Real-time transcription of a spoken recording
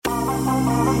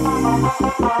I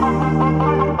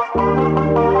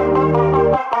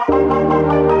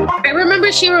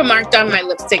remember she remarked on my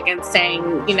lipstick and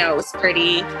saying, you know, it was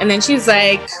pretty. And then she's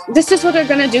like, this is what we're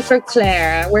going to do for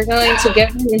Claire. We're going to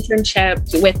get an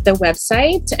internship with the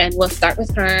website and we'll start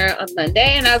with her on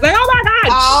Monday. And I was like, oh my God.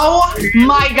 Oh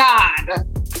my God.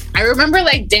 I remember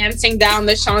like dancing down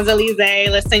the Champs-Elysees,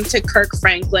 listening to Kirk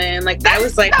Franklin. Like that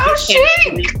was like, no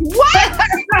chic. What?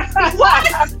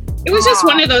 What? It was just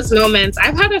one of those moments.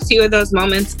 I've had a few of those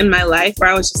moments in my life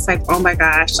where I was just like, oh my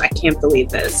gosh, I can't believe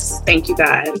this. Thank you,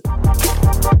 God.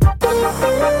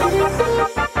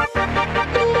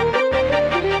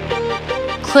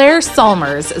 Claire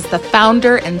Sulmers is the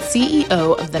founder and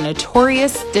CEO of the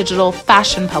notorious digital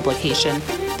fashion publication,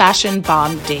 Fashion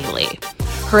Bomb Daily.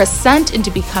 Her ascent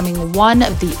into becoming one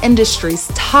of the industry's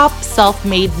top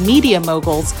self-made media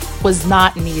moguls was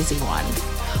not an easy one.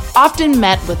 Often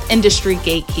met with industry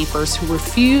gatekeepers who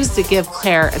refused to give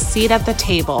Claire a seat at the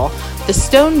table, the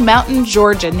Stone Mountain,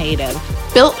 Georgia native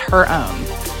built her own.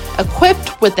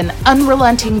 Equipped with an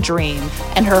unrelenting dream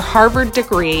and her Harvard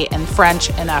degree in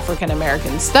French and African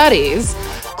American Studies,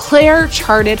 Claire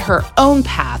charted her own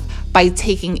path by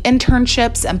taking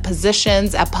internships and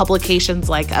positions at publications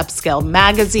like Upscale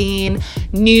Magazine,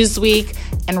 Newsweek,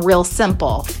 and Real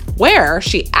Simple, where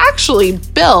she actually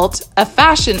built a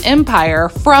fashion empire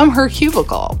from her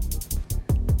cubicle.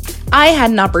 I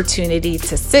had an opportunity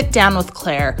to sit down with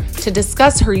Claire to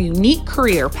discuss her unique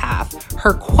career path,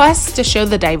 her quest to show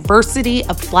the diversity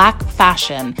of Black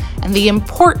fashion, and the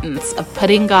importance of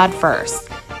putting God first.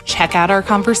 Check out our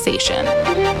conversation.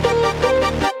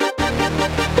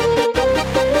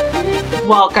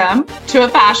 Welcome to A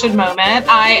Fashion Moment.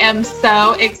 I am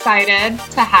so excited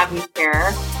to have you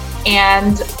here.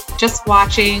 And just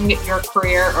watching your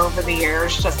career over the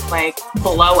years just like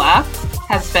blow up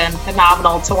has been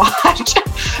phenomenal to watch.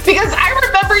 Because I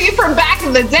remember you from back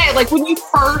in the day, like when you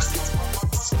first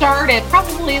started,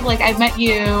 probably like I met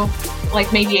you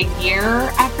like maybe a year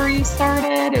after you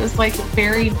started. It was like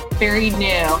very, very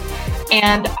new.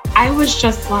 And I was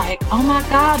just like, oh my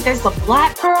God, there's a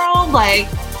Black girl, like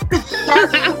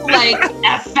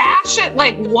a fashion,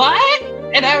 like what?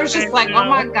 And I was just like, oh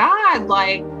my God,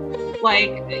 like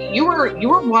you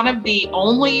were one of the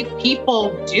only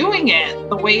people doing it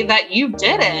the way that you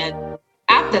did it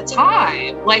at the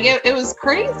time. Like it was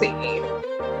crazy.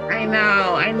 I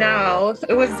know.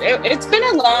 It's been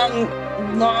a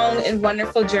long and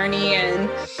wonderful journey, and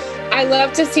I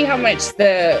love to see how much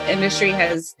the industry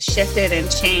has shifted and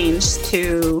changed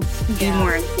to be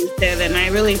more inclusive. And I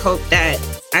really hope that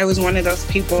I was one of those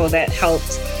people that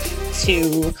helped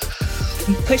to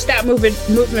push that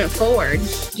movement forward,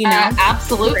 you know?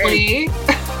 Absolutely.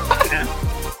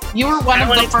 You were one of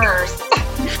the first.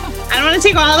 I don't want to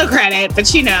take all the credit,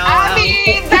 but you know. I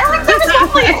mean, there was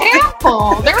only a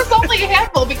handful. There was only a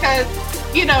handful because,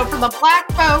 you know, for the Black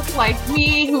folks like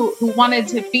me who wanted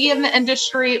to be in the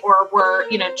industry or were,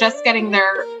 you know, just getting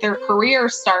their career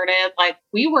started, like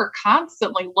we were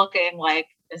constantly looking like,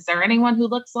 is there anyone who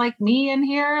looks like me in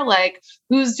here? Like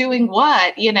who's doing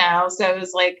what, you know? So it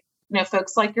was like, you know,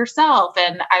 folks like yourself.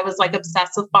 And I was like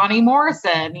obsessed with Bonnie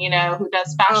Morrison, you know, who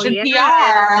does fashion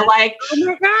PR. Like, oh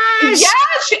my gosh.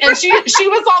 Yeah. And she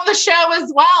was on the show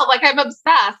as well. Like I'm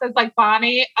obsessed. I was like,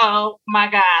 Bonnie, oh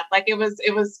my God. Like it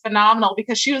was phenomenal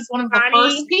because she was one of the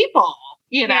first people,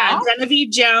 you know? Yeah,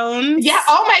 Genevieve Jones. Yeah.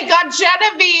 Oh my God.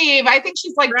 Genevieve. I think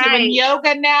she's like doing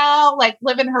yoga now, like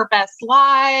living her best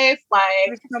life. Like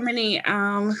there's so many,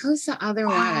 who's the other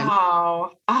one?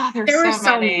 Oh, there's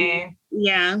so many.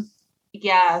 Yeah.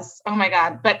 Yes. Oh my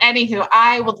God. But anywho,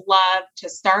 I would love to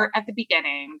start at the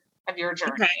beginning of your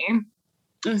journey. Okay.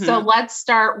 Mm-hmm. So let's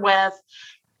start with,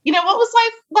 you know, what was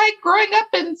life like growing up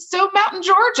in Stone Mountain,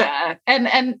 Georgia and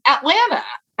Atlanta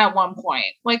at one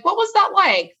point? Like, what was that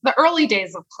like? The early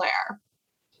days of Claire?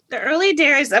 The early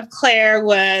days of Claire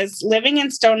was living in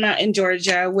Stone Mountain,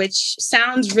 Georgia, which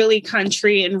sounds really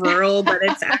country and rural, but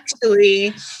it's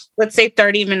actually, let's say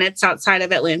 30 minutes outside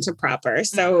of Atlanta proper.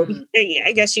 So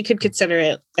I guess you could consider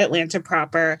it Atlanta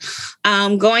proper.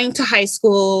 Going to high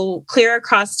school, clear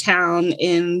across town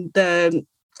in the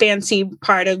fancy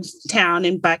part of town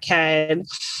in Buckhead,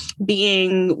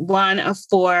 being one of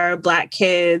 4 Black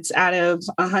kids out of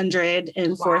 100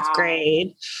 in 4th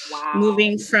grade,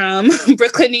 moving from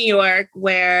Brooklyn, New York,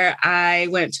 where I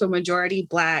went to a majority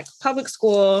Black public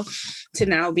school, to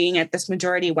now being at this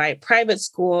majority white private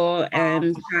school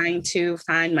and trying to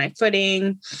find my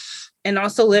footing, and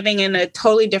also living in a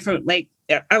totally different, like,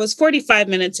 I was 45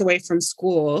 minutes away from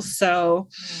school. So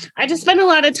I just spent a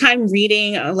lot of time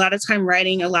reading, a lot of time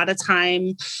writing, a lot of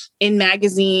time in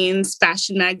magazines,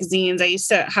 fashion magazines. I used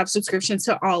to have subscriptions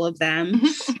to all of them.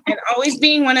 And always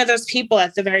being one of those people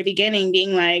at the very beginning,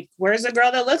 being like, where's a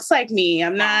girl that looks like me?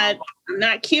 I'm not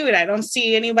cute. I don't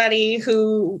see anybody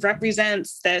who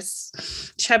represents this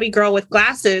chubby girl with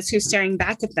glasses who's staring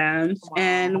back at them,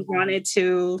 and wanted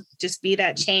to just be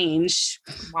that change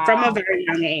from a very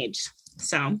young age.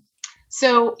 So,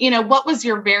 what was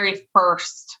your very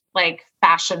first like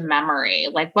fashion memory?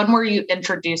 Like, when were you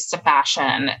introduced to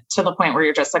fashion to the point where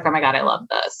you're just like, oh my God, I love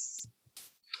this?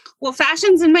 Well,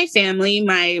 fashion's in my family.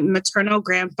 My maternal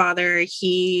grandfather,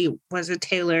 he was a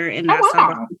tailor in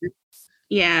Nassau.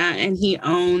 Yeah, and he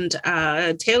owned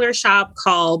a tailor shop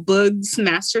called Boog's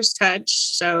Master's Touch.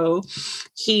 So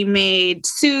he made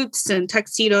suits and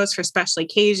tuxedos for special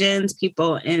occasions,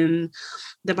 people in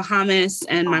the Bahamas.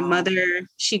 And my mother,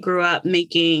 she grew up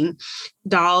making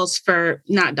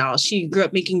she grew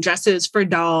up making dresses for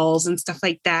dolls and stuff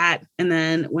like that. And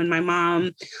then when my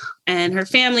mom and her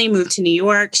family moved to New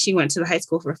York, she went to the High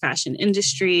School for Fashion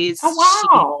Industries. Oh,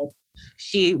 wow.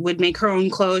 She would make her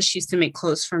own clothes. She used to make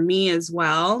clothes for me as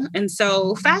well. And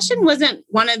so fashion wasn't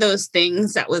one of those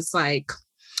things that was like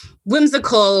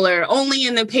whimsical or only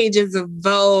in the pages of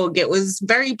Vogue. It was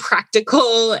very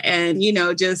practical and,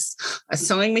 just a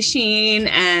sewing machine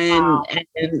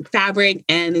and fabric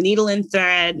and a needle and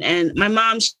thread. And my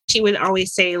mom, she would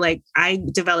always say, like, I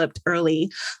developed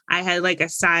early. I had like a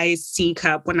size C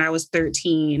cup when I was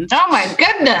 13. Oh my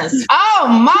goodness. Oh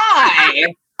my.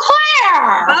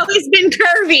 Claire! Always been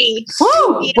curvy.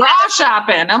 Woo, bra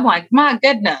shopping. I'm like, my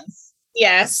goodness.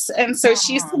 Yes. And so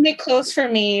she used to make clothes for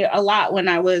me a lot when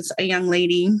I was a young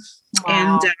lady.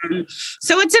 Wow. And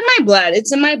so it's in my blood.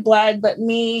 It's in my blood. But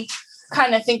me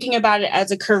kind of thinking about it as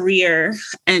a career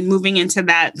and moving into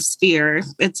that sphere,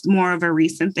 it's more of a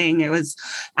recent thing. It was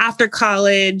after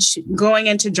college, going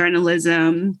into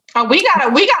journalism. Oh, we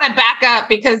gotta back up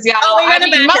because y'all,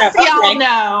 most of y'all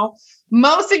know.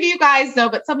 Most of you guys know,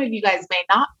 but some of you guys may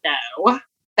not know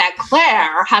that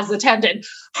Claire has attended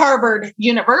Harvard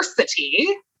University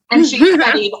and she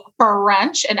studied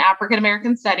French and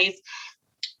African-American studies.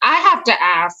 I have to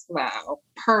ask though,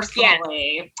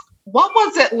 personally, what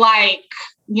was it like,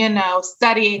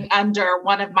 studying under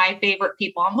one of my favorite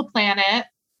people on the planet,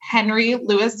 Henry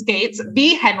Louis Gates,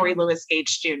 the Henry Louis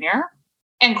Gates Jr.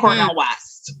 and Cornel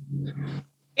West?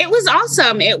 It was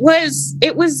awesome. It was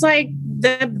like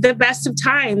the best of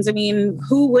times. I mean,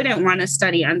 who wouldn't want to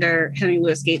study under Henry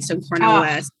Louis Gates and Cornel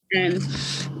West? And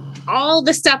all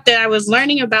the stuff that I was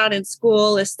learning about in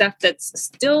school is stuff that's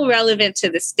still relevant to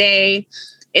this day.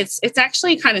 It's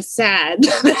actually kind of sad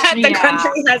that the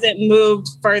country hasn't moved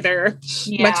much further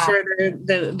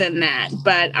than that.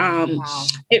 But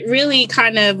it really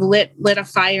kind of lit a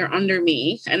fire under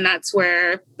me. And that's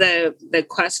where the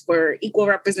quest for equal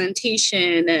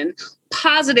representation and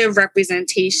positive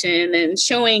representation and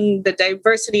showing the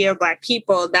diversity of Black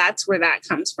people, that's where that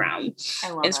comes from.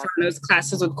 It's from those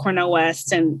classes with Cornel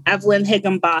West and Evelyn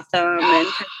Higginbotham and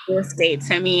Henry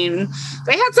States. I mean,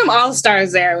 they had some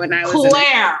all-stars there when I was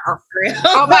Claire.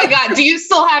 Oh my God. Do you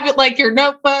still have it, like your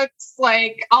notebooks,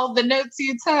 like all the notes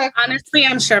you took? Honestly,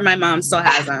 I'm sure my mom still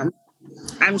has them.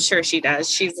 I'm sure she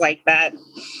does. She's like that.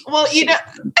 Well, in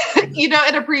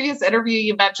a previous interview,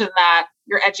 you mentioned that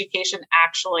your education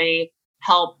actually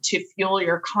help to fuel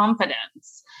your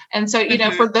confidence. And so,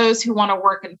 for those who want to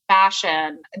work in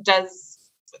fashion,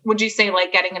 would you say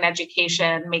like getting an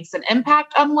education makes an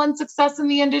impact on one's success in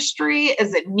the industry?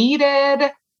 Is it needed?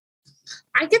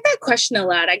 I get that question a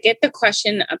lot. I get the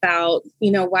question about,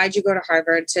 why'd you go to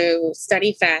Harvard to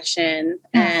study fashion?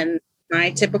 And my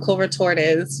typical retort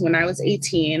is, when I was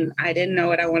 18, I didn't know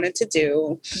what I wanted to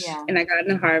do. Yeah. And I got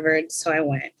into Harvard, so I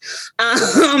went.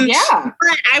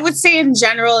 But I would say in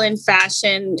general in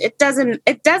fashion, it doesn't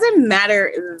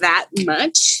matter that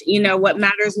much. What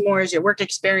matters more is your work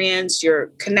experience, your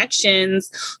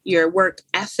connections, your work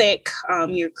ethic,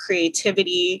 your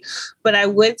creativity. But I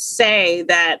would say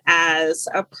that as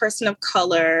a person of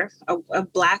color, a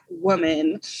Black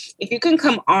woman, if you can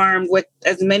come armed with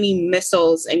as many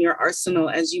missiles in your arsenal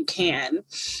as you can,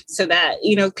 so that,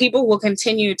 people will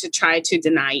continue to try to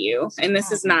deny you. And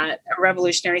this is not a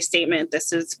revolutionary statement.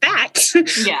 This is fact.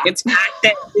 Yeah. It's fact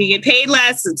that we get paid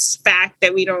less. It's fact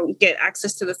that we don't get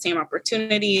access to the same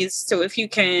opportunities. So if you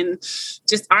can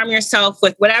just arm yourself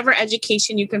with whatever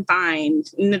education you can find,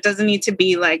 and it doesn't need to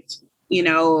be like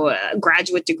a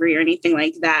graduate degree or anything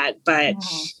like that, but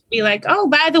be like, oh,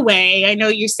 by the way, I know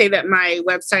you say that my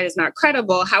website is not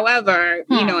credible. However,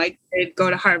 I did go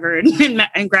to Harvard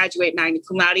and graduate magna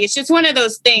cum laude. It's just one of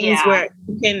those things where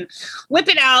you can whip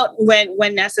it out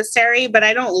when necessary, but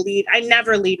I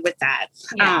never lead with that.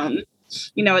 Yeah.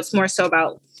 It's more so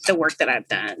about the work that I've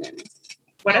done and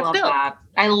what I've built.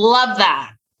 I love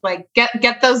that. Like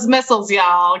get those missiles,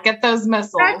 y'all. Get those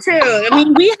missiles. That too. I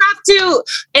mean, we have to,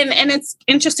 and it's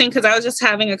interesting because I was just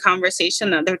having a conversation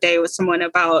the other day with someone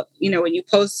about, when you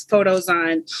post photos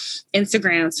on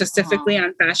Instagram, specifically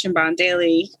on Fashion Bomb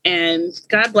Daily, and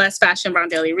God bless Fashion Bomb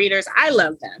Daily readers. I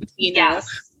love them, Yes.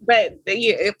 But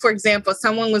if, for example,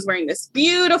 someone was wearing this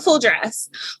beautiful dress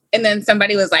and then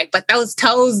somebody was like, but those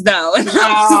toes though. And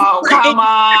come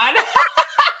on.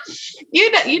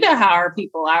 You know how our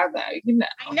people are, though. I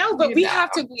know, but we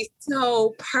have to be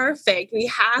so perfect. We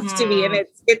have to be, and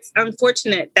it's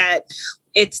unfortunate that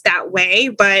it's that way.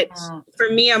 But for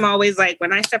me, I'm always like,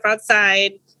 when I step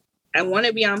outside, I want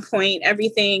to be on point.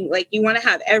 Everything, like you want to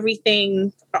have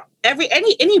everything,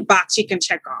 any box you can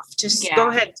check off. Just go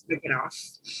ahead and check it off.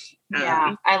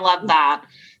 I love that.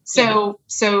 So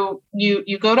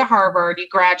you go to Harvard, you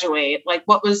graduate. Like,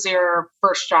 what was your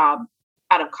first job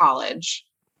out of college?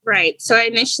 Right. So I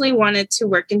initially wanted to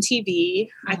work in TV.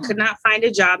 I could not find a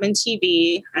job in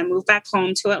TV. I moved back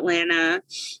home to Atlanta.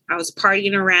 I was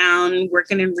partying around,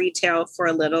 working in retail for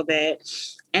a little bit.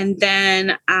 And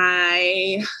then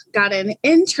I got an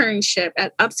internship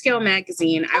at Upscale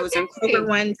magazine. I was in Kroger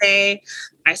one day.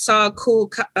 I saw a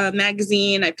cool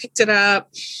magazine. I picked it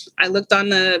up. I looked on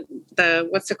the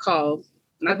what's it called?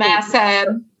 The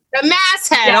masthead. The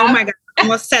masthead. Yeah. Oh my God. I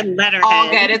almost said letterhead. All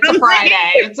good. It's a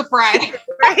Friday. It's a Friday.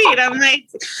 Right. I'm like,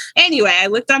 anyway, I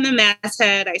looked on the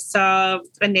masthead. I saw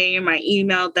a name. I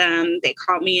emailed them. They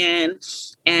called me in.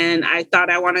 And I thought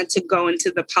I wanted to go into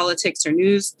the politics or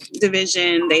news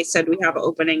division. They said, we have an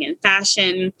opening in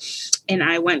fashion. And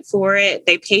I went for it.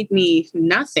 They paid me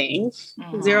nothing,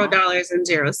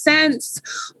 $0.00,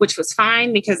 which was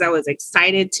fine because I was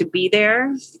excited to be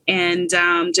there and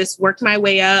just worked my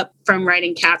way up from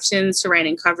writing captions to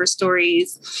writing cover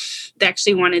stories. They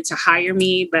actually wanted to hire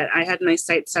me, but I had my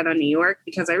sights set on New York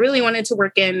because I really wanted to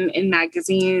work in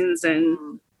magazines,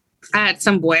 and I had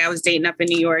some boy I was dating up in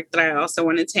New York that I also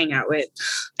wanted to hang out with.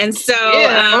 And so,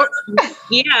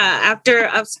 after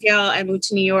Upscale, I moved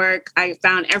to New York. I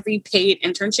found every paid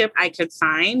internship I could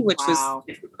find, which was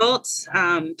difficult.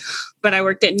 But I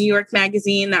worked at New York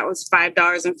Magazine. That was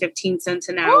 $5.15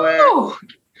 an hour. Ooh.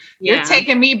 You're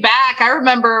taking me back. I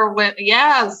remember when,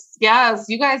 yes,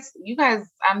 you guys,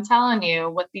 I'm telling you,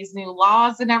 with these new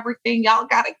laws and everything, y'all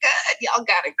got it good.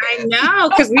 I know,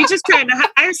 because we just tried to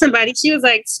hire somebody. She was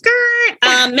like, skirt,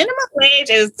 minimum wage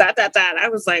is ... I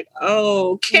was like,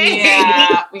 okay.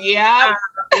 Yeah.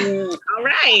 All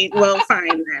right. Well,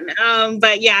 fine then.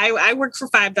 But yeah, I worked for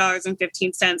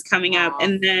 $5.15 coming up.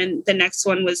 And then the next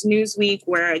one was Newsweek,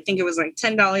 where I think it was like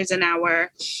 $10 an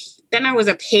hour. Then I was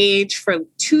a page for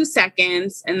 2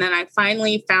 seconds. And then I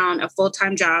finally found a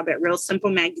full-time job at Real Simple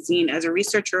magazine as a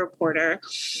researcher reporter,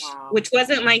 which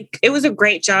wasn't like, it was a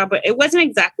great job, but it wasn't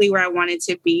exactly where I wanted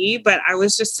to be. But I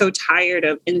was just so tired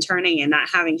of interning and not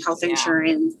having health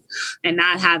insurance and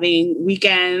not having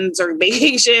weekends or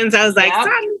vacations. I was like,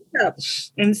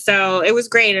 and so it was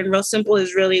great. And Real Simple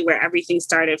is really where everything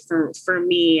started for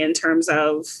me in terms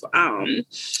of,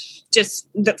 just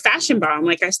the Fashion Bomb.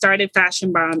 Like I started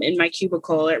Fashion Bomb in my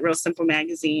cubicle at Real Simple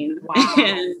magazine. Wow.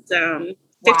 And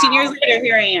 15 years later,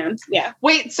 here I am. Yeah.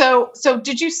 Wait, so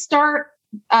did you start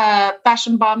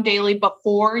Fashion Bomb Daily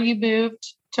before you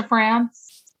moved to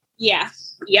France? Yeah.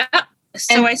 Yep.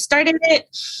 So I started it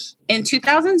in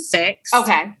 2006.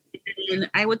 Okay. And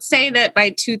I would say that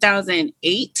by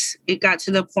 2008, it got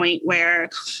to the point where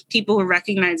people were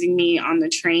recognizing me on the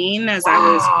train as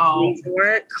I was going to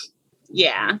work.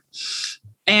 Yeah.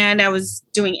 And I was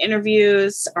doing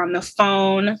interviews on the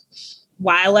phone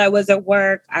while I was at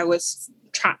work. I was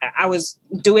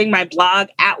doing my blog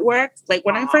at work. Like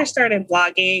when I first started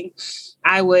blogging,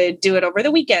 I would do it over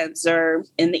the weekends or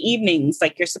in the evenings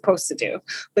like you're supposed to do.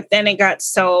 But then it got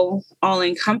so all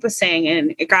encompassing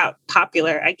and it got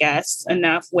popular, I guess,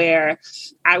 enough where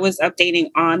I was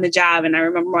updating on the job. And I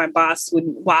remember my boss would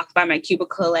walk by my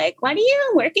cubicle like, what are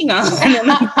you working on? And I'm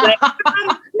like,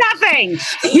 nothing.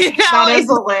 That is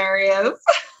hilarious.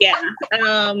 Yeah.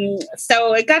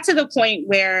 So it got to the point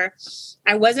where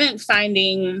I wasn't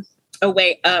finding a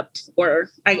way up, or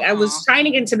I was trying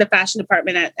to get into the fashion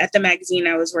department at the magazine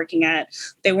I was working at.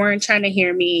 They weren't trying to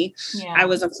hear me. Yeah. I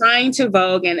was applying to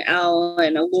Vogue and Elle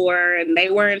and Allure, and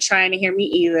they weren't trying to hear me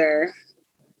either.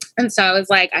 And so I was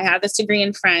like, I have this degree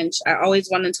in French. I always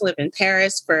wanted to live in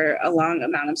Paris for a long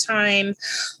amount of time.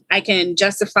 I can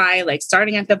justify like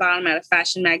starting at the bottom at a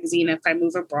fashion magazine if I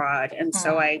move abroad. And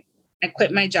so I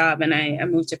quit my job and I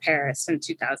moved to Paris in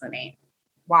 2008.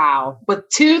 Wow. With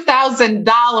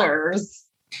 $2,000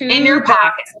 in your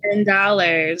pocket.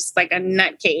 $2,000, like a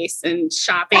nutcase, and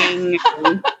shopping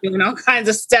and doing all kinds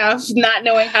of stuff, not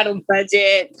knowing how to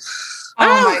budget. Oh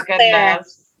my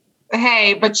goodness.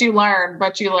 Hey, but you learned.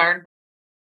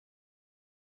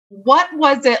 What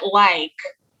was it like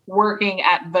working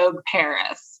at Vogue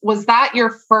Paris? Was that your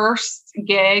first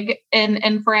gig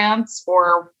in France,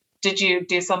 or did you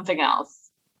do something else?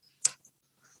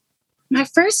 My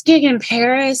first gig in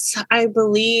Paris, I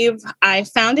believe I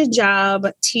found a job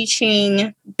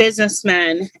teaching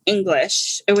businessmen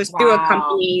English. It was through a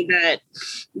company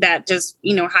that just,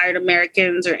 hired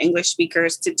Americans or English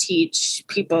speakers to teach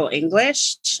people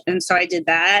English. And so I did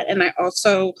that. And I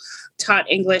also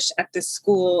taught English at this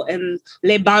school in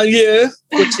Les Banlieues,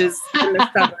 which is in the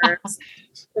suburbs.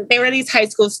 They were these high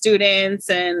school students,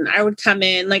 and I would come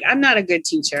in, like, I'm not a good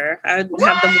teacher. I would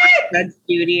have them watch Judge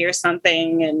Judy or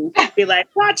something and be like,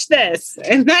 watch this.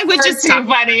 And I would just too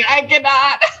funny. I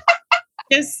cannot.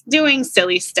 Just doing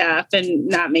silly stuff and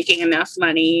not making enough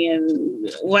money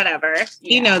and whatever,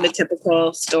 the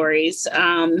typical stories.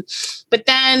 But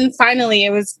then finally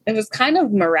it was kind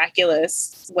of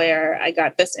miraculous where I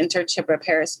got this internship at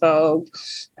Paris Vogue.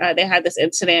 They had this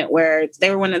incident where they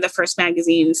were one of the first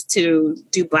magazines to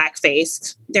do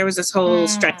blackface. There was this whole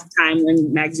stretch of time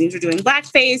when magazines were doing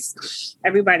blackface.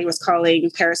 Everybody was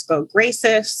calling Paris Vogue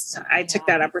racist. I took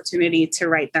that opportunity to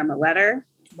write them a letter.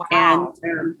 Wow.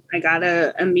 And I got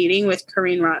a meeting with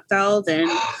Corinne Rotfeld, and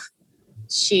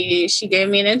she gave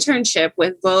me an internship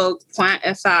with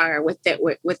Vogue.fr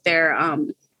with their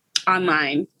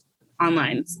online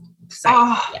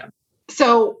site.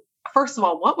 So first of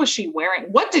all, what was she wearing?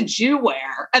 What did you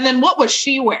wear? And then what was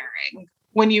she wearing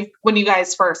when you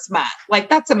guys first met? Like,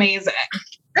 that's amazing.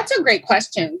 That's a great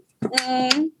question.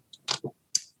 I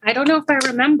don't know if I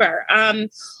remember. I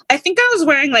think I was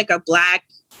wearing like a black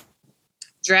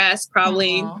dress,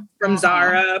 probably from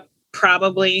Zara,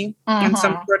 probably, and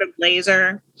some sort of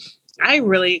blazer. I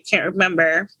really can't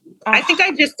remember. I think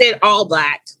I just did all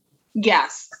black.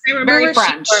 Yes. Very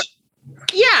French.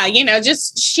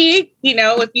 Just chic.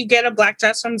 If you get a black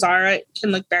dress from Zara, it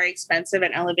can look very expensive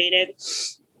and elevated.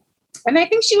 And I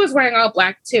think she was wearing all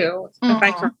black too, if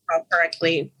I can recall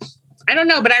correctly. I don't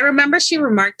know, but I remember she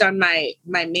remarked on my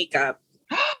makeup.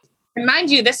 And mind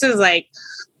you, this is like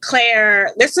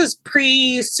Claire, this is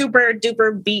pre-super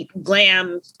duper beat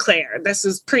glam Claire. This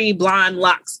is pre-blonde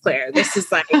locks Claire. This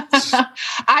is like...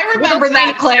 I remember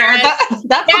that Claire.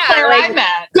 That's the Claire I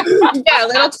met. Yeah,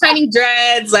 little tiny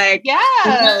dreads, like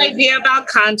no idea about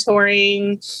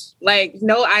contouring, like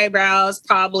no eyebrows,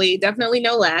 probably, definitely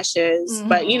no lashes.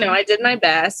 But, I did my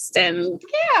best. And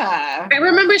I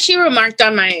remember she remarked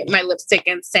on my lipstick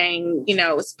and saying,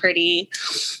 it was pretty.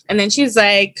 And then she's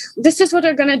like, this is what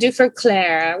we're going to do for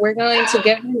Claire. We're going to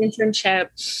get her an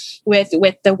internship with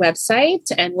the website,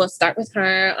 and we'll start with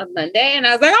her on Monday. And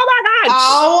I was like,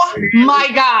 oh my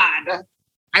God.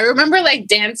 I remember like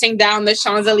dancing down the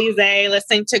Champs-Elysees,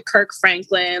 listening to Kirk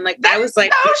Franklin. Like that was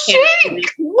like,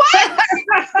 what?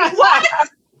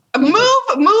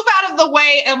 Move out of the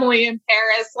way, Emily in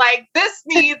Paris. Like this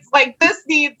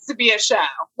needs to be a show.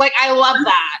 Like, I love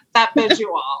that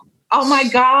visual. Oh my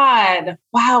God.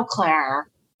 Wow, Claire.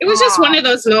 It was just one of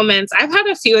those moments. I've had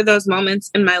a few of those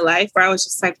moments in my life where I was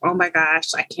just like, oh my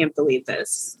gosh, I can't believe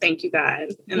this. Thank you, God.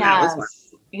 And that was one.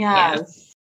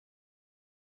 Yes.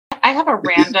 I have a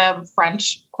random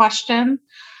French question.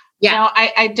 Yeah.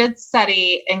 I did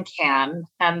study in Cannes,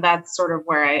 and that's sort of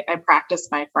where I practiced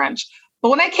my French.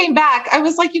 But when I came back, I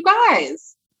was like, you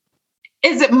guys,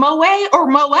 is it Moet or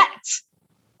Moet?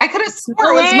 I could have sworn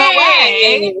it was Moet.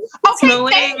 Okay,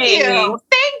 Moet.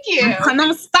 Thank you.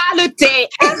 Prononce pas le T.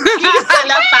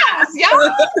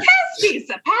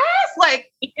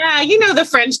 Like, yeah, the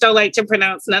French don't like to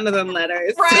pronounce none of them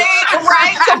letters.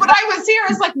 Right. So when I was here,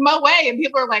 it's like Moet, and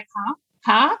people are like,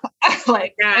 huh?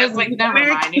 Like, I was like, never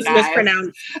mind, you guys.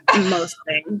 Mispronounce most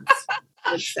things,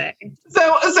 I would say.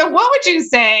 So what would you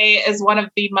say is one of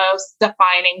the most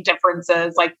defining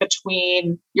differences, like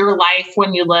between your life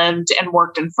when you lived and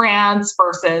worked in France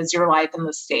versus your life in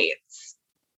the States?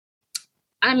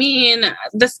 I mean,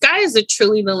 the sky is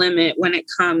truly the limit when it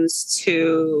comes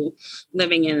to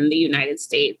living in the United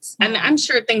States. And I'm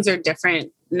sure things are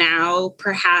different now,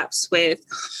 perhaps with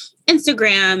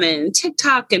Instagram and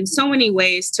TikTok and so many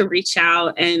ways to reach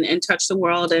out and touch the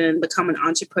world and become an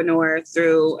entrepreneur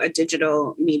through a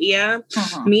digital medium.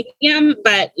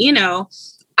 But,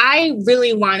 I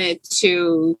really wanted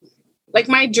to,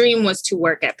 my dream was to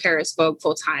work at Paris Vogue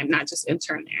full time, not just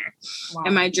intern there. Wow.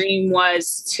 And my dream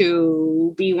was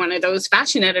to be one of those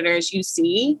fashion editors you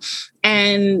see.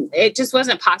 And it just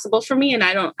wasn't possible for me. And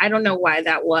I don't know why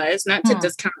that was, not to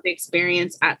discount the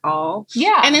experience at all.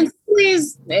 Yeah. And in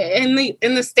ways, in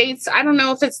the States, I don't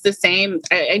know if it's the same.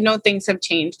 I know things have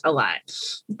changed a lot,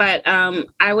 but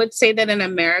I would say that in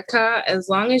America, as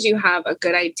long as you have a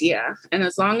good idea and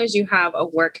as long as you have a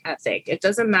work ethic, it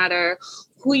doesn't matter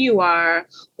who you are,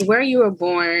 where you were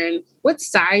born, what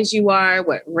size you are,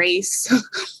 what race,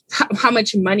 how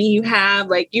much money you have,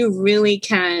 you really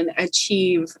can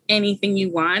achieve anything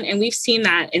you want. And we've seen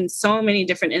that in so many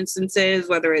different instances,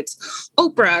 whether it's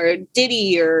Oprah or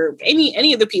Diddy or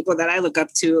any of the people that I look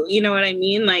up to, you know what I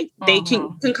mean? They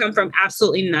can come from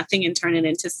absolutely nothing and turn it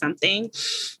into something.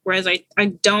 Whereas I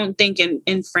don't think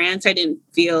in France, I didn't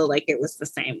feel like it was the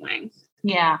same way.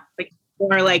 Yeah.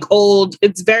 Or old,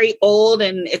 it's very old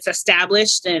and it's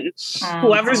established, and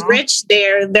whoever's rich,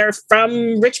 they're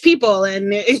from rich people,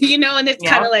 and and it's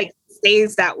kind of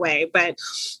stays that way. But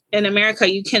in America,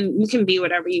 you can be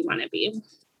whatever you want to be.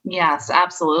 Yes,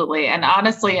 absolutely. And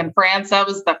honestly, in France, that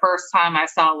was the first time I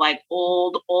saw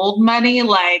old money,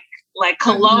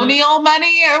 colonial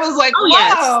money. I was like,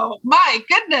 whoa, my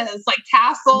goodness,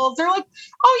 castles. They're like,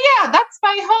 oh yeah, that's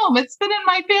my home. It's been in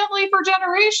my family for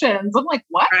generations. I'm like,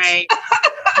 what? Right.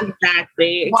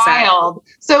 Exactly. Wild.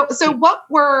 So what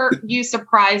were you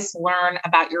surprised to learn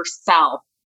about yourself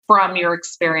from your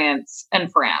experience in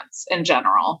France in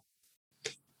general?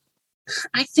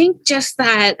 I think just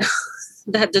that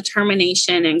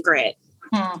determination and grit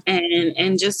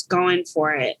and just going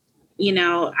for it.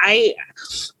 I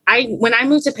when I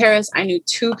moved to Paris, I knew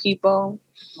 2 people.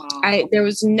 Wow. There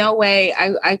was no way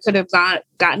I could have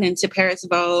gotten into Paris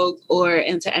Vogue or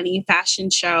into any fashion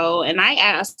show. And I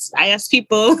asked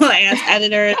people, I asked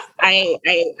editors,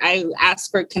 I asked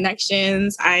for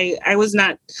connections. I was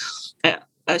not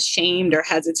ashamed or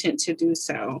hesitant to do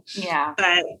so. Yeah.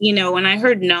 But, when I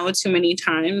heard no too many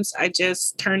times, I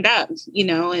just turned up,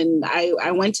 and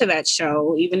I went to that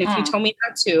show, even if you told me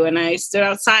not to. And I stood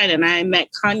outside and I met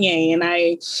Kanye and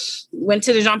I went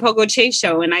to the Jean-Paul Gaultier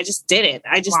show and I just did it.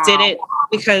 I just did it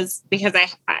because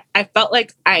I felt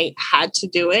like I had to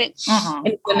do it. And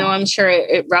even though I'm sure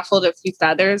it ruffled a few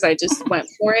feathers, I just went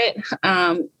for it.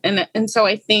 And so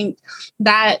I think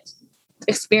that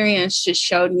experience just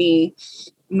showed me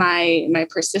my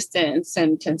persistence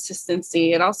and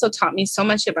consistency. It also taught me so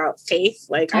much about faith.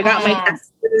 I got my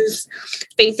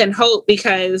faith and hope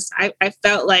because I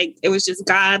felt like it was just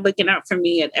God looking out for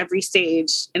me at every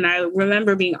stage. And I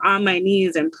remember being on my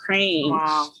knees and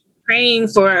praying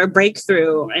for a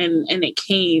breakthrough, and it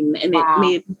came, and it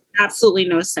made absolutely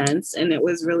no sense. And it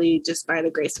was really just by the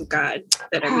grace of God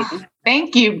that everything happened.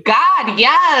 Thank you, God.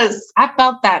 Yes. I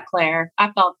felt that, Claire.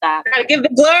 I felt that. Gotta give the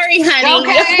glory, honey.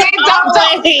 Okay.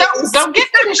 Don't get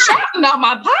me shouting on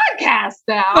my podcast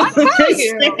now. I tell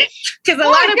you. Because a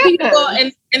lot of people,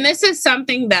 and this is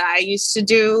something that I used to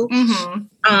do,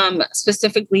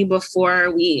 specifically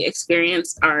before we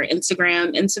experienced our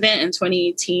Instagram incident in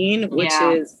 2018, which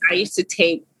is I used to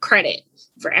take credit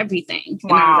for everything.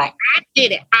 And I was like, I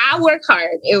did it. I work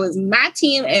hard. It was my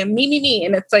team and me.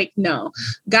 And it's like, no,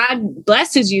 God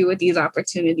blesses you with these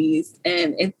opportunities.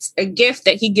 And it's a gift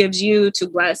that he gives you to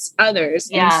bless others.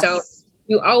 Yes. And so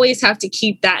you always have to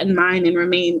keep that in mind and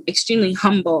remain extremely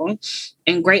humble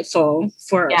and grateful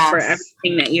for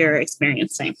everything that you're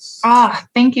experiencing. Oh,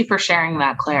 thank you for sharing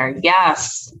that, Claire.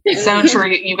 Yes. So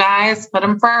true. You guys put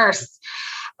them first.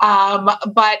 But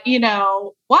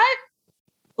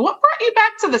what brought you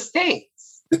back to the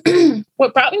States?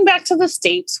 What brought me back to the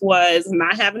States was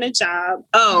not having a job.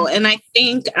 Oh, and I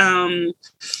think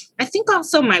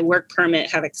also my work permit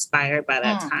had expired by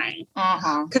that time.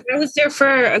 Because I was there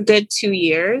for a good 2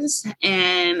 years.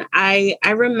 And I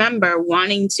remember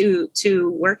wanting to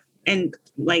work and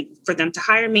for them to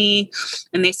hire me.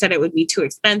 And they said it would be too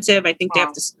expensive. I think they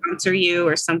have to sponsor you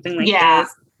or something like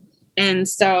this. And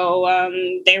so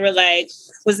they were like,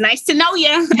 was nice to know you.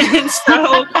 And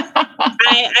so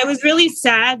I was really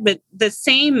sad. But the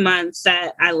same month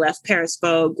that I left Paris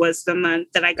Vogue was the month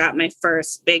that I got my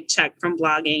first big check from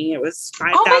blogging. It was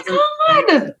 $5,000. Oh my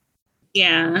God.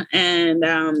 Yeah. And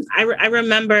I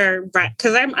remember,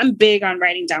 because I'm big on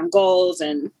writing down goals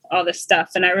and all this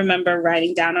stuff. And I remember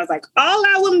writing down, I was like, all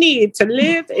I will need to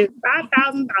live is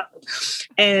 $5,000.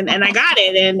 And I got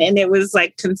it. And it was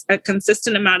like a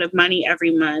consistent amount of money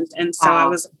every month. And so I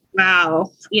was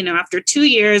wow, after 2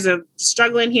 years of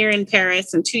struggling here in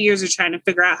Paris and 2 years of trying to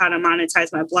figure out how to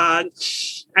monetize my blog,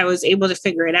 I was able to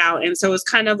figure it out. And so it was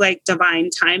kind of like divine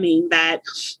timing that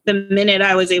the minute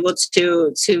I was able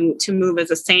to move at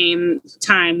the same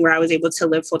time where I was able to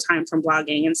live full time from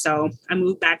blogging. And so I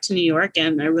moved back to New York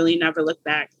and I really never looked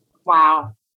back.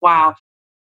 Wow. Wow.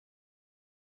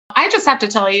 I just have to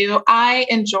tell you, I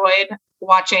enjoyed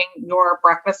watching your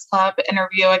Breakfast Club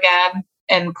interview again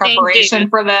in preparation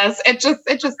for this. It just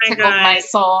tickled my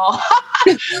soul.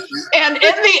 And in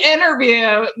the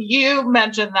interview, you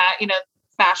mentioned that,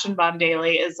 Fashion Bomb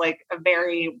Daily is like a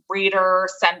very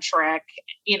reader-centric,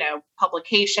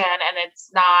 publication. And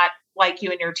it's not like you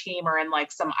and your team are in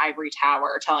like some ivory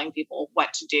tower telling people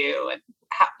what to do and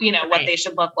how, what they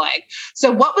should look like.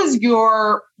 So what was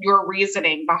your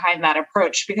reasoning behind that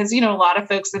approach? Because, a lot of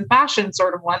folks in fashion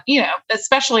sort of want,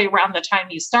 especially around the time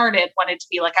you started, wanted to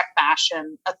be like a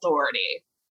fashion authority.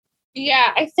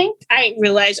 Yeah, I think I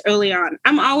realized early on,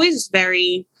 I'm always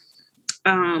very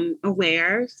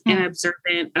aware and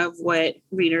observant of what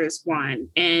readers want.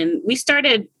 And we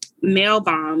started Mail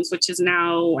Bombs, which is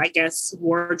now, I guess,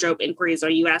 wardrobe inquiries,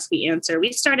 or you ask, we answer.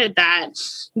 We started that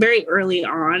very early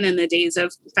on in the days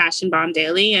of Fashion Bomb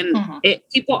Daily, and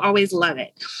people always love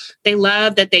it. They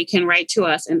love that they can write to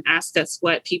us and ask us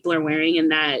what people are wearing, and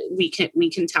that we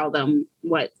can tell them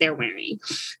what they're wearing.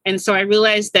 And so I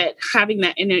realized that having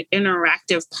that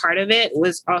interactive part of it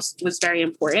was very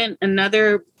important.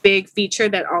 Another big feature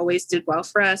that always did well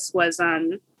for us was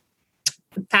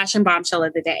Fashion Bombshell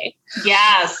of the Day.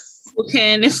 Yes. People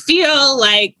can feel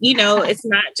like, it's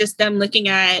not just them looking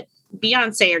at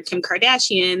Beyonce or Kim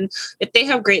Kardashian. If they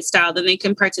have great style, then they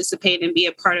can participate and be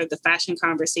a part of the fashion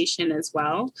conversation as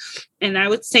well. And I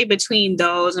would say between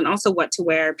those and also what to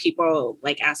wear, people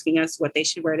like asking us what they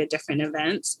should wear to different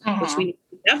events, which we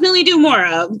definitely do more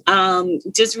of.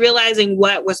 Just realizing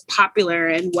what was popular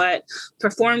and what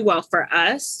performed well for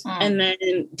us, and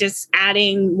then just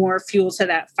adding more fuel to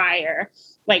that fire.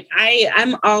 Like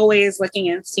I'm always looking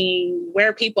and seeing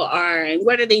where people are and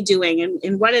what are they doing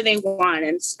and what do they want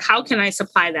and how can I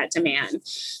supply that demand.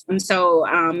 And so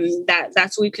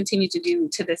that's what we continue to do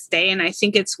to this day. And I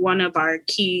think it's one of our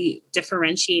key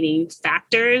differentiating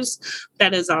factors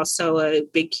that is also a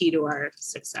big key to our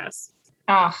success.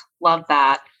 Oh, love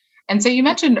that. And so you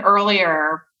mentioned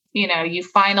earlier, you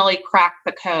finally cracked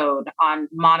the code on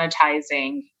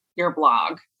monetizing your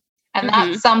blog. And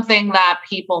that's something that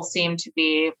people seem to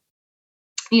be,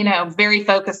 very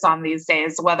focused on these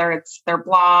days, whether it's their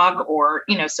blog or,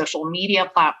 social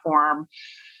media platform.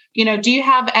 Do you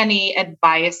have any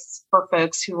advice for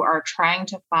folks who are trying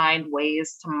to find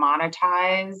ways to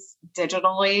monetize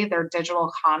digitally their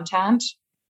digital content?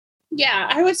 Yeah,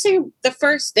 I would say the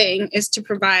first thing is to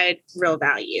provide real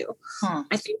value.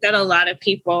 I think that a lot of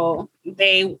people,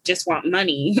 they just want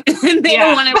money and they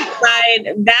don't want to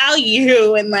provide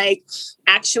value and like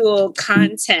actual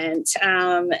content.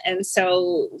 And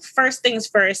so first things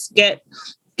first,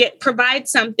 provide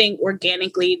something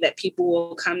organically that people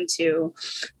will come to,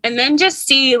 and then just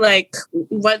see like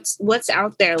what's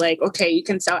out there. Like, okay, you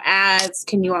can sell ads.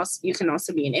 You can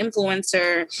also be an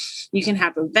influencer. You can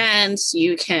have events.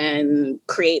 You can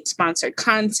create sponsored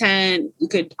content. You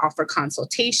could offer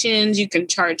consultations. You can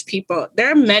charge people.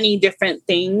 There are many different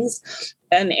things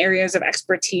and areas of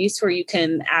expertise where you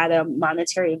can add a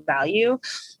monetary value.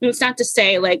 And it's not to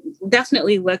say, like,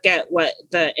 definitely look at what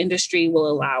the industry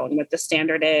will allow and what the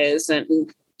standard is,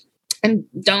 and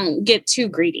don't get too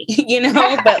greedy,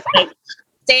 but like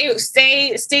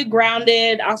stay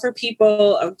grounded, offer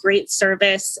people a great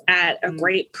service at a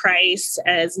great price.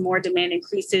 As more demand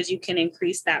increases, you can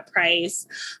increase that price.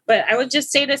 But I would just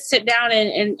say to sit down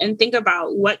and think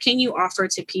about what can you offer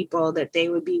to people that they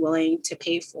would be willing to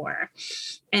pay for.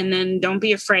 And then don't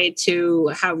be afraid to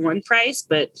have one price,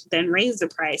 but then raise the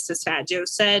price. As Fat Joe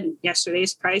said,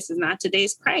 yesterday's price is not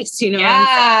today's price,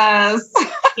 Yes.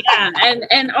 Yeah.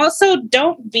 And also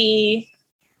don't be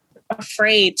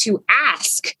afraid to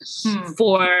ask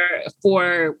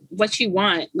for what you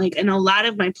want. Like in a lot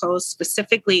of my posts,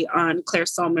 specifically on Claire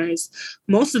Sulmers,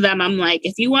 most of them I'm like,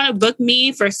 if you want to book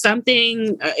me for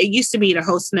something, it used to be to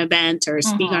host an event or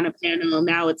speak on a panel.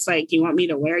 Now it's like, you want me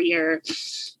to wear your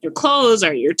clothes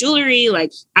or your jewelry.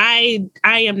 Like I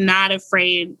am not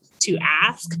afraid to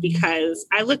ask, because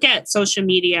I look at social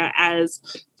media as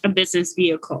a business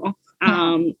vehicle.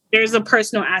 There's a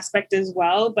personal aspect as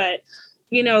well, but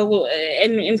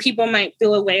and people might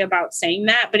feel a way about saying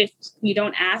that, but if you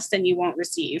don't ask, then you won't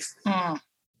receive.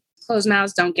 closed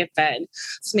mouths don't get fed.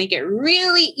 So make it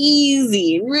really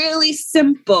easy, really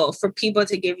simple for people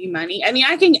to give you money. I mean,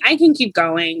 I can keep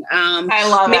going. I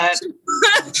love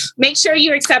it. Make sure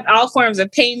you accept all forms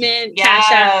of payment, Yes.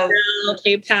 Cash App,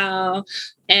 PayPal.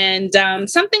 And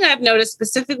something I've noticed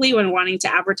specifically when wanting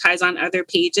to advertise on other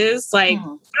pages, like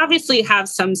obviously have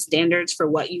some standards for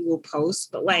what you will post,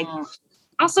 but like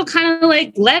also kind of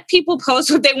like let people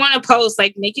post what they want to post,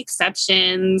 like make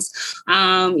exceptions.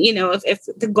 You know, if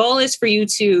the goal is for you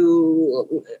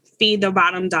to feed the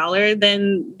bottom dollar,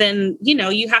 then, you know,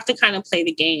 you have to kind of play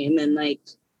the game. And like,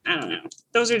 I don't know.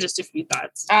 Those are just a few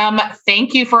thoughts.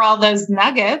 Thank you for all those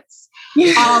nuggets.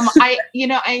 I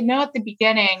know at the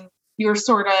beginning, you were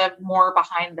sort of more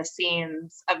behind the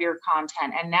scenes of your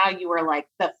content, and now you are like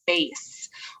the face.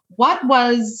 What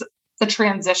was the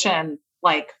transition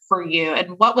like for you,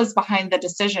 and what was behind the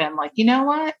decision? Like, you know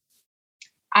what?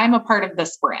 I'm a part of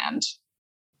this brand.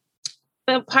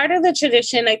 But part of the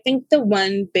tradition, I think the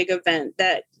one big event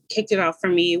that kicked it off for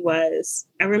me was,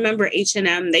 I remember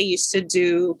H&M, they used to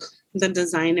do the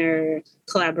designer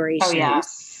collaborations. Oh,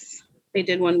 yes. They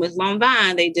did one with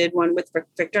Lanvin. They did one with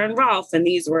Victor and Rolf. And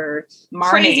these were Marnie.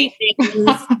 Crazy things.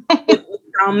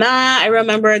 I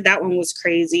remember that one was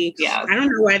crazy. Yes. I don't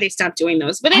know why they stopped doing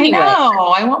those. But anyway. I know.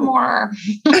 I want more.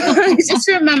 I just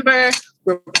remember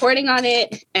reporting on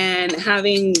it and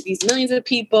having these millions of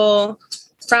people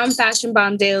from Fashion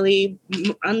Bomb Daily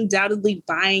undoubtedly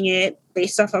buying it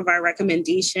based off of our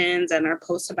recommendations and our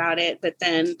posts about it. But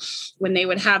then when they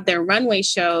would have their runway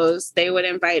shows, they would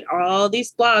invite all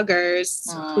these bloggers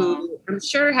who I'm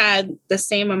sure had the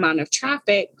same amount of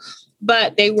traffic,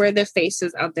 but they were the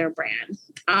faces of their brand.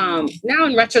 Now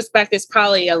in retrospect, there's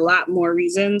probably a lot more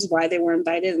reasons why they were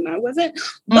invited and I wasn't.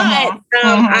 But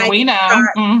we know.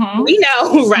 We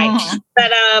know, right.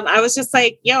 But I was just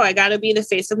like, yo, I got to be the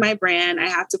face of my brand. I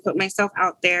have to put myself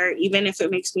out there, even if it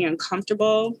makes me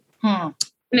uncomfortable. And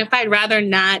if I'd rather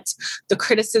not the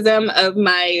criticism of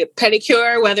my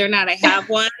pedicure, whether or not I have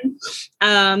one,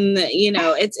 you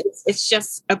know, it's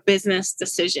just a business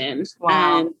decision.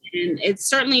 Wow. And it's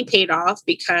certainly paid off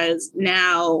because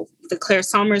now the Claire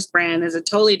Sulmers brand is a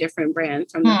totally different brand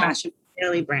from the Fashion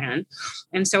Daily brand.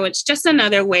 And so it's just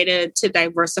another way to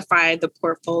diversify the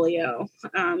portfolio.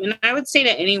 And I would say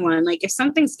to anyone, like, if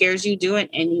something scares you, do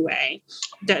it anyway.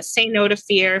 Say no to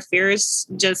fear. Fear is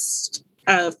just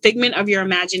a figment of your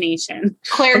imagination.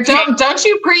 Claire, don't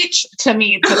you preach to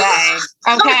me today.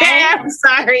 Okay. I'm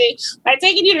sorry. I'm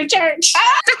taking you to church.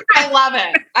 I love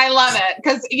it.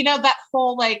 Because, you know, that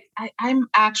whole, like, I'm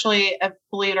actually,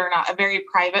 believe it or not, a very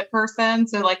private person.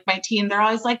 So like my team, they're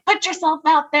always like, put yourself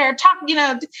out there, talk, you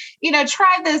know,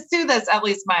 try this, do this. At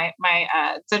least my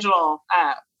digital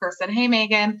person. Hey,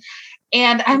 Megan.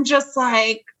 And I'm just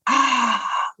like,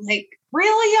 like,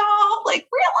 really, y'all? Like,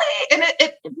 really? And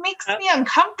it makes me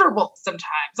uncomfortable sometimes.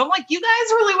 I'm like, you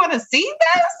guys really want to see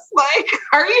this? Like,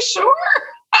 are you sure?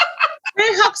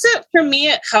 It helps it. For me,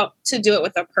 it helped to do it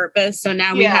with a purpose. So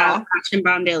now we have Fashion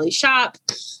Bomb Daily Shop.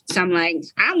 So I'm like,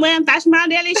 I'm wearing Fashion Bomb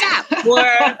Daily Shop. Or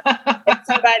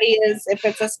if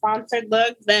it's a sponsored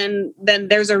look, then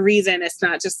there's a reason. It's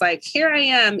not just like, here I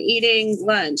am eating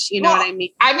lunch. You know what I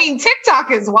mean? I mean,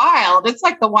 TikTok is wild. It's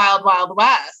like the wild, wild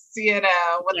west. You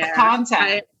know, with the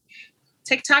content.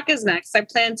 TikTok is next. I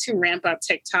plan to ramp up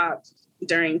TikTok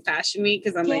during Fashion Week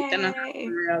because I'm like, then I'm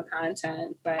having real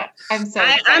content. But I'm so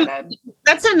excited.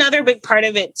 That's another big part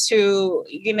of it too.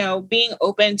 You know, being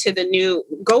open to the new.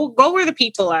 Go where the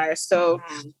people are. So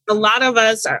a lot of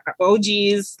us are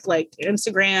OGs, like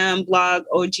Instagram, blog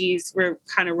OGs. We're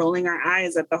kind of rolling our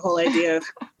eyes at the whole idea of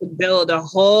how to build a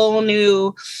whole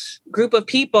new group of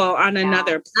people on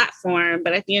another platform.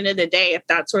 But at the end of the day, if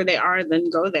that's where they are, then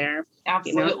go there.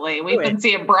 Absolutely. You know, we've been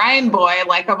seeing Brian Boy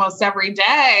like almost every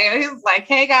day. He's like,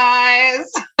 hey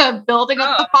guys, building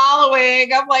up the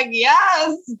following. I'm like,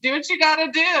 yes, do what you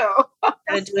gotta do.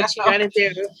 Gotta do what you gotta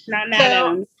do. Not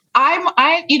mad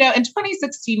I you know, in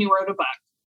 2016 you wrote a book.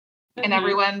 And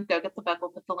everyone go get the book.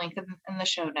 We'll put the link in the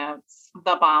show notes.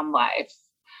 The Bomb Life.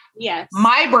 Yes.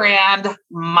 My brand,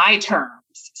 my terms.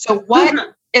 So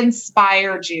what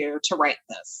inspired you to write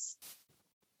this?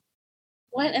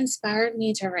 What inspired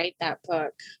me to write that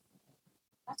book?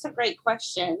 That's a great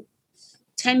question.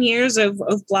 10 years of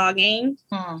blogging,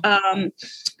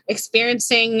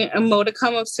 experiencing a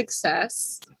modicum of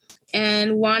success,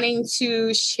 and wanting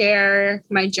to share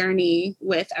my journey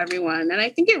with everyone. And I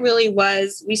think it really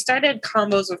was, we started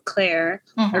Combos with Claire,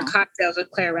 or Cocktails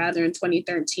with Claire rather, in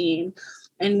 2013.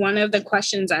 And one of the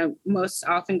questions I most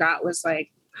often got was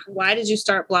like, why did you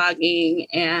start blogging,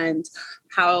 and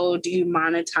how do you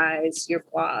monetize your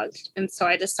blog? And so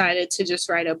I decided to just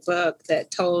write a book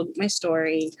that told my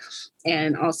story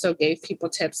and also gave people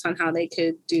tips on how they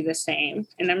could do the same.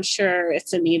 And I'm sure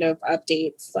it's in need of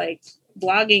updates. Like,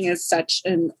 blogging is such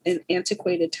an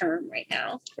antiquated term right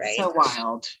now, right? So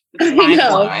wild. It's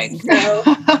mind-blowing. So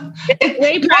it's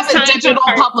way past a digital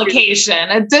publication.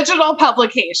 A digital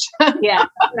publication. Yeah.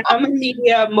 I'm a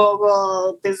media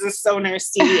mogul, business owner,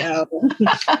 CEO,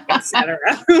 etc.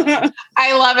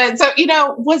 I love it. So,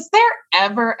 was there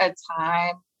ever a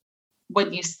time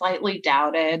when you slightly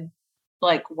doubted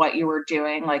like what you were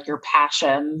doing, like your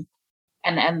passion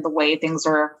and the way things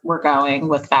were going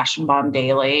with Fashion Bomb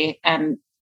Daily? And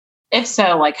if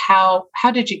so, like how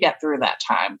did you get through that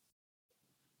time?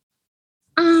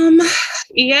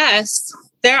 Yes,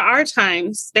 there are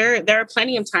times. There are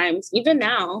plenty of times, even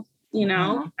now,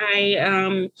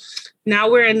 I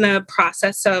now we're in the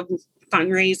process of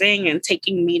fundraising and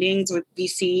taking meetings with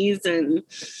VCs, and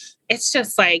it's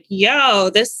just like,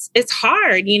 it's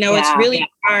hard, it's really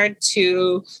hard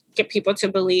to get people to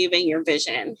believe in your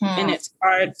vision, and it's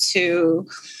hard to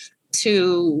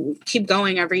keep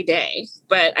going every day.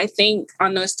 But I think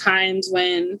on those times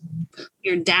when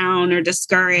you're down or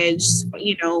discouraged,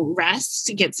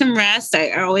 rest, get some rest.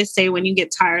 I always say, when you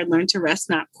get tired, learn to rest,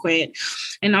 not quit.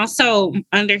 And also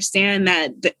understand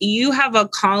that you have a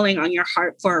calling on your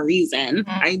heart for a reason.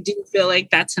 I do feel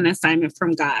like that's an assignment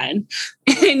from God.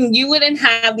 And you wouldn't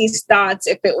have these thoughts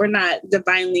if it were not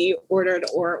divinely ordered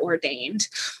or ordained.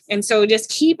 And so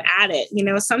just keep at it.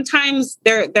 Sometimes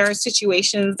there are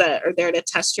situations that are there to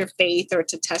test your faith or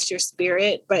to test your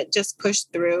spirit, but just push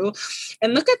through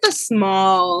and look at the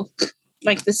small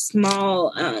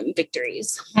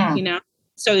victories,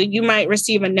 So you might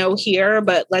receive a no here,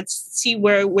 but let's see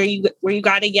where you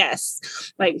got a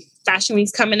yes. Like, Fashion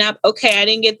Week's coming up. Okay, I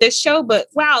didn't get this show, but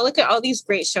wow, look at all these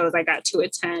great shows I got to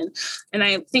attend. And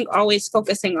I think always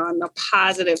focusing on the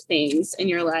positive things in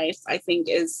your life, I think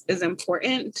is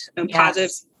important. And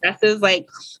positive successes. Like,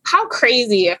 how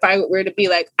crazy if I were to be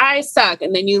like, I suck,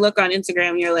 and then you look on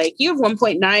Instagram and you're like, you have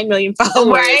 1.9 million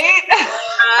followers. Right?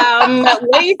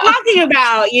 What are you talking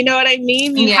about? You know what I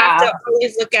mean? You have to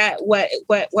always look at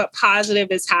what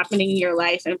positive is happening in your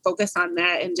life and focus on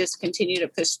that and just continue to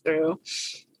push through.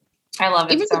 I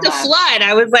love it. Even so with the much. flood,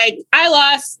 I was like, I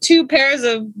lost 2 pairs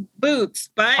of boots,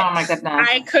 but oh my goodness,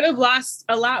 I could have lost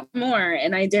a lot more,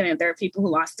 and I didn't. There are people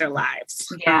who lost their lives.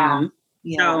 So,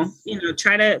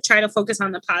 try to focus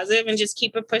on the positive and just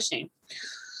keep it pushing.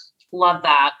 Love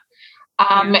that.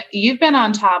 You've been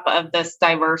on top of this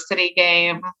diversity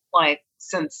game, like,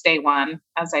 since day one,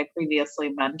 as I previously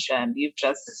mentioned. You've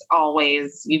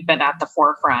been at the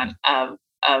forefront of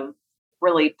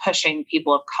really pushing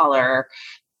people of color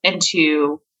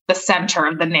into the center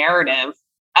of the narrative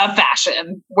of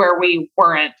fashion, where we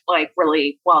weren't like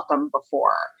really welcome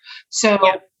before. So,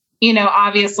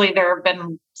 obviously there have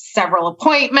been several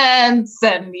appointments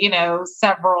and,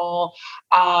 several,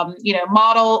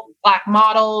 Black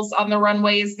models on the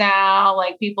runways now.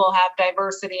 Like, people have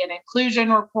diversity and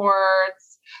inclusion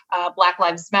reports. Black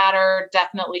Lives Matter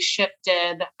definitely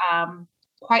shifted,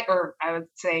 I would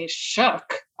say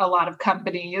shook a lot of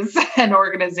companies and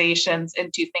organizations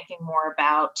into thinking more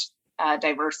about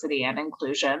diversity and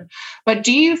inclusion. But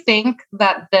do you think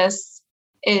that this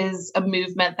is a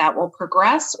movement that will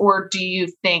progress, or do you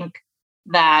think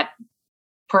that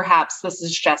perhaps this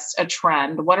is just a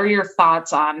trend? What are your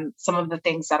thoughts on some of the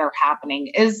things that are happening?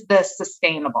 Is this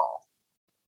sustainable?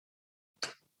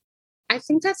 I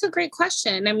think that's a great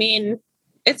question. I mean,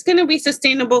 it's going to be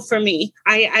sustainable for me.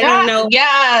 I don't know.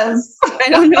 Yes. I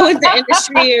don't know what the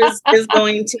industry is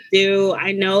going to do.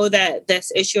 I know that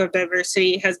this issue of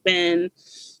diversity has been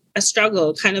a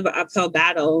struggle, kind of an uphill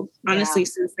battle, honestly,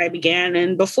 since I began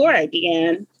and before I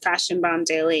began Fashion Bomb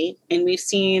Daily. And we've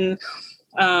seen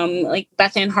like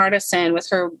Beth Ann Hardison with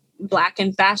her Black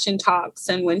in Fashion talks.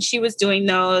 And when she was doing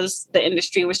those, the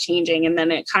industry was changing, and then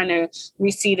it kind of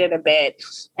receded a bit.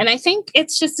 And I think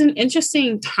it's just an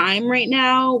interesting time right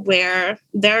now where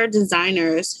there are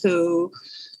designers who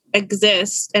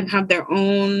exist and have their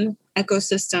own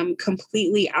ecosystem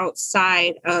completely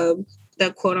outside of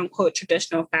the quote unquote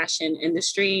traditional fashion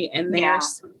industry. And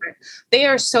they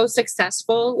are so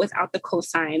successful without the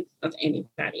cosign of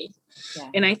anybody. Yeah.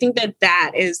 And I think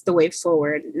that is the way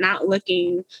forward, not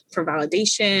looking for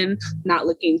validation, not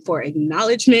looking for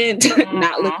acknowledgement,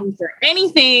 not looking for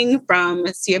anything from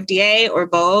CFDA or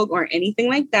Vogue or anything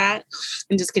like that,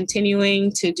 and just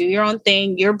continuing to do your own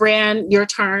thing, your brand, your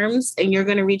terms, and you're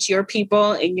going to reach your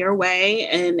people in your way.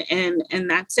 And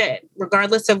that's it,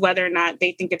 regardless of whether or not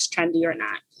they think it's trendy or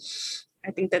not.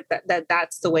 I think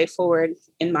that's the way forward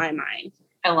in my mind.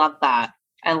 I love that.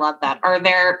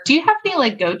 Do you have any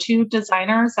like go-to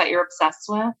designers that you're obsessed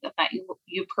with and that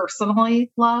you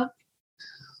personally love?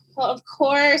 Well, of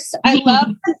course, I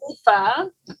love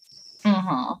Khalifa.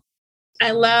 Mm-hmm.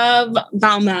 I love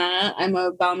Balmain. I'm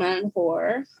a Balmain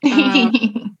whore.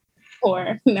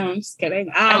 No, I'm just kidding.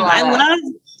 I love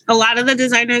a lot of the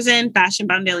designers in Fashion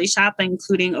Bomb Daily Shop,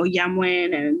 including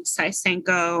Oyemwin and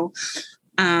Saisenko,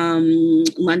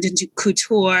 London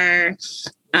Couture.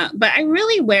 But I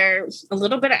really wear a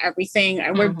little bit of everything.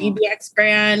 I wear BBX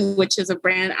brand, which is a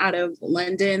brand out of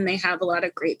London. They have a lot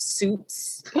of great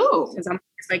suits. Because I'm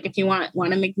like, if you want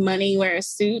to make money, wear a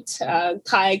suit.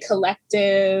 Kai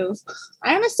Collective.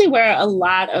 I honestly wear a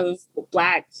lot of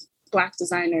black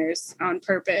designers on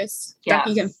purpose. Yes.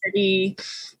 Ducky Confetti,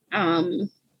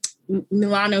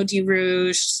 Milano Di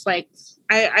Rouge. Like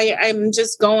I'm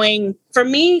just going. For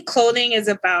me, clothing is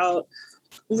about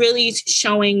really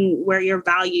showing where your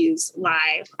values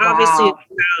lie. Wow. Obviously, it's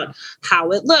about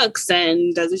how it looks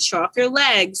and does it show off your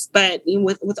legs. But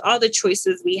with all the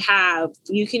choices we have,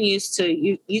 you can choose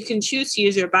to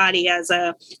use your body as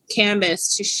a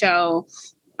canvas to show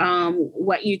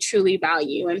what you truly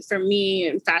value. And for me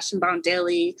in Fashion Bomb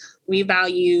Daily, we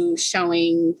value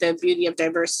showing the beauty of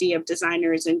diversity of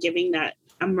designers and giving that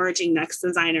emerging next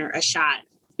designer a shot.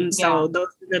 And so those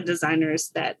are the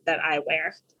designers that I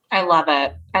wear. I love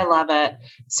it.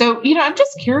 So, I'm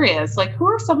just curious, like, who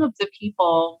are some of the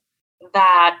people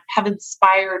that have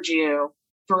inspired you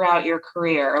throughout your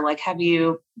career? Like,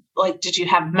 did you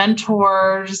have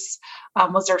mentors?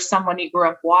 Was there someone you grew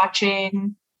up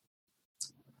watching?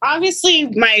 Obviously,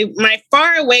 my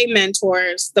far away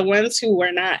mentors, the ones who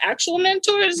were not actual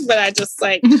mentors, but I just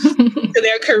like to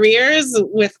their careers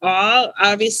with all,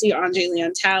 obviously, Andre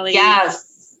Leon Talley. Yes.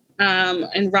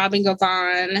 And Robin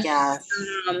Gavon. Yes.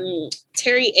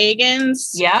 Terry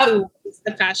Agins. Yep. Who is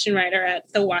the fashion writer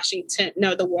at the Wall Street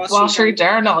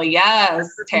Journal. Yes.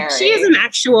 Terry.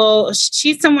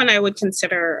 She's someone I would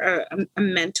consider a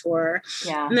mentor.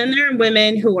 Yeah. And then there are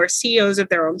women who are CEOs of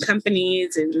their own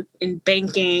companies and in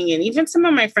banking, and even some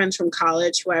of my friends from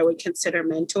college who I would consider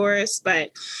mentors. But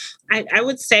I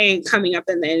would say coming up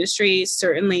in the industry,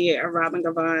 certainly Robin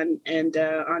Gavon and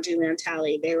Andre Leon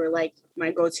Talley, they were like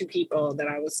my go-to people that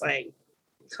I was like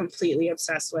completely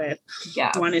obsessed with.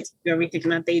 Yeah. Wanted to do everything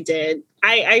that they did.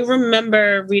 I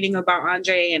remember reading about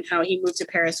Andre and how he moved to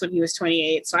Paris when he was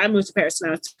 28. So I moved to Paris when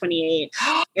I was 28.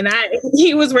 And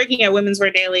he was working at Women's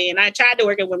Wear Daily, and I tried to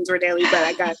work at Women's Wear Daily, but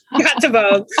I got to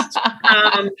Vogue.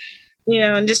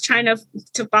 And just trying to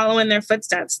follow in their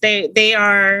footsteps.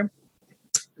 They're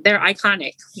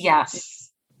iconic. Yes.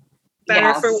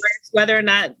 Better for worse, whether or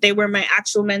not they were my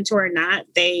actual mentor or not,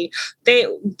 they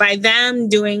by them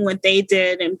doing what they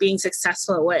did and being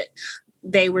successful at what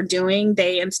they were doing,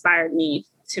 they inspired me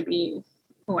to be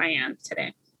who I am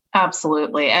today.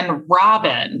 Absolutely. And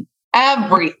Robin,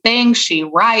 everything she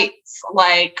writes,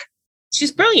 like,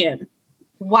 she's brilliant.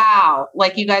 Wow.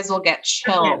 Like, you guys will get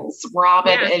chills.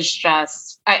 Robin is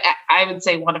just, I would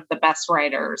say, one of the best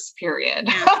writers, period.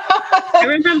 Yeah. I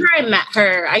remember I met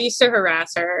her. I used to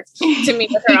harass her to meet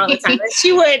with her all the time. And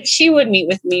she would meet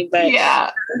with me. But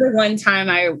I remember one time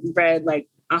I read like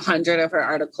 100 of her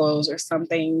articles or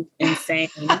something insane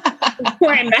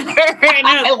before I met her. And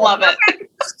I love it.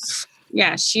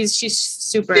 Yeah, she's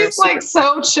super. She's like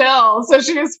so chill. So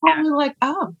she was probably like,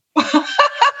 oh.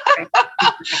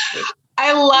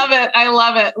 I love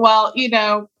it. Well,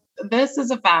 this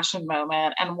is a fashion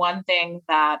moment. And one thing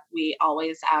that we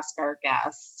always ask our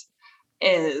guests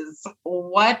is,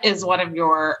 what is one of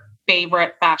your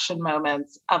favorite fashion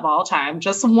moments of all time?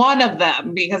 Just one of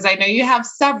them, because I know you have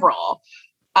several.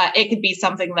 It could be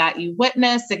something that you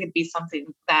witnessed. It could be something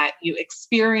that you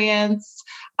experienced,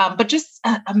 but just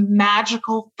a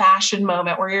magical fashion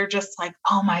moment where you're just like,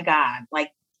 oh my God, like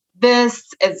this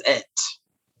is it.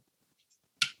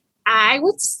 I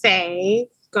would say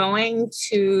going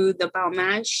to the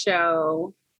Balmain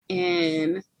show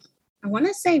in, I want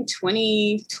to say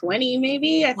 2020,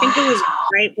 maybe. I think it was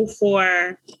right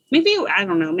before, maybe, I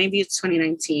don't know, maybe it's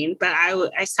 2019, but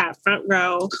I sat front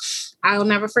row. I'll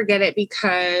never forget it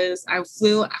because I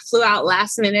flew out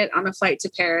last minute on a flight to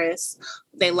Paris.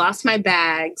 They lost my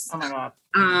bags. Oh my God.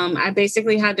 I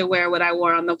basically had to wear what I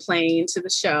wore on the plane to the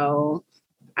show.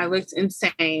 I looked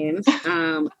insane.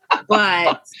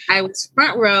 But I was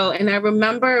front row, and I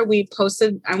remember I went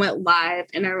live,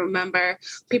 and I remember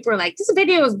people were like, this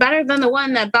video is better than the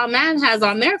one that Balmain has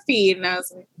on their feed. And I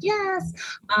was like, yes.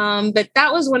 But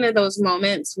that was one of those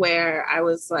moments where I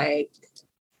was like,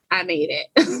 I made it.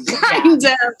 Kind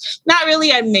of. Not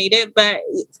really I made it, but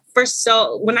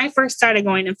when I first started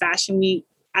going to Fashion Week,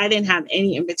 I didn't have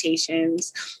any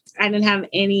invitations. I didn't have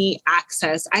any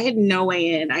access. I had no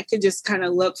way in. I could just kind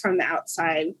of look from the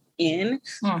outside in.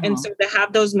 And so to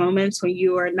have those moments when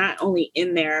you are not only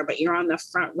in there, but you're on the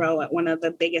front row at one of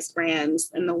the biggest brands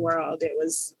in the world,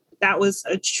 that was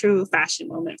a true fashion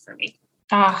moment for me.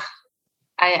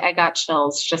 I got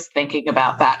chills just thinking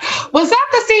about that. Was that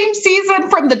the same season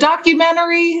from the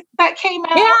documentary that came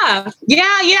out?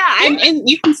 Yeah. And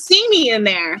you can see me in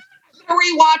there.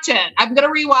 I'm going to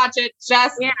rewatch it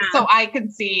just so I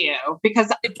can see you, because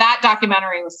that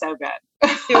documentary was so good.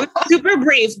 It was super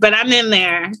brief, but I'm in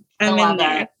there. I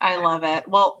love it.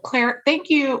 Well, Claire, thank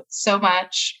you so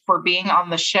much for being on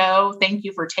the show. Thank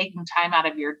you for taking time out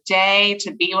of your day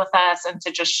to be with us and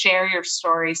to just share your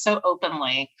story so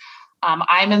openly.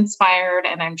 I'm inspired,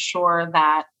 and I'm sure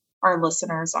that our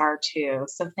listeners are too.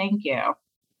 So thank you.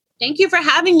 Thank you for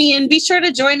having me, and be sure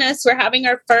to join us. We're having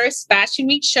our first Fashion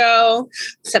Week show,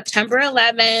 September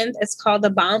 11th. It's called the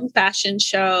Bomb Fashion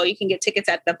Show. You can get tickets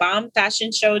at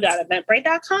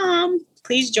thebombfashionshow.eventbrite.com.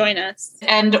 Please join us.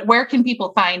 And where can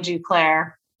people find you,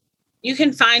 Claire? You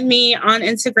can find me on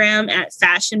Instagram at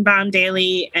Fashion Bomb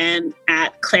Daily and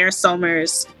at Claire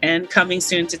Sulmers, and coming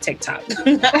soon to TikTok.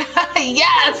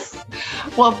 Yes.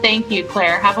 Well, thank you,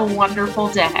 Claire. Have a wonderful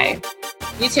day.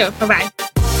 You too. Bye-bye.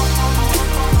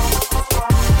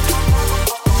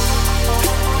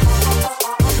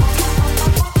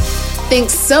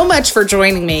 Thanks so much for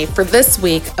joining me for this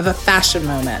week of A Fashion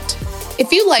Moment.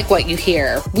 If you like what you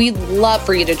hear, we'd love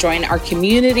for you to join our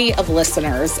community of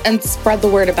listeners and spread the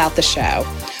word about the show.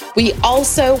 We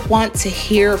also want to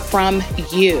hear from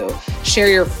you. Share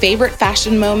your favorite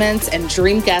fashion moments and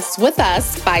dream guests with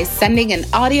us by sending an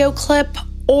audio clip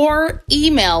or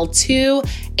email to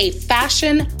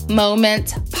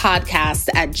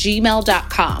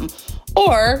afashionmomentpodcast@gmail.com.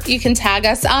 Or you can tag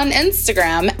us on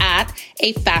Instagram at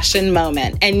A Fashion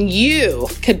Moment, and you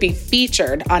could be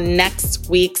featured on next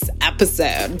week's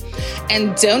episode.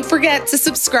 And don't forget to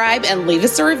subscribe and leave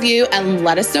us a review and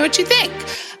let us know what you think.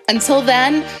 Until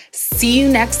then, see you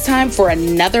next time for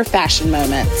another fashion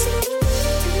moment.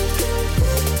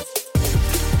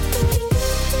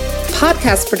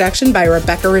 Podcast production by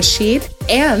Rebecca Rashid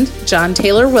and John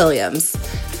Taylor Williams.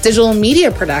 Digital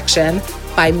media production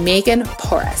by Megan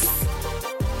Porras.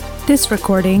 This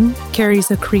recording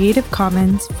carries a Creative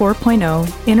Commons 4.0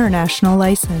 international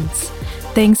license.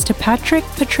 Thanks to Patrick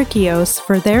Patricios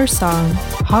for their song,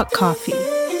 Hot Coffee.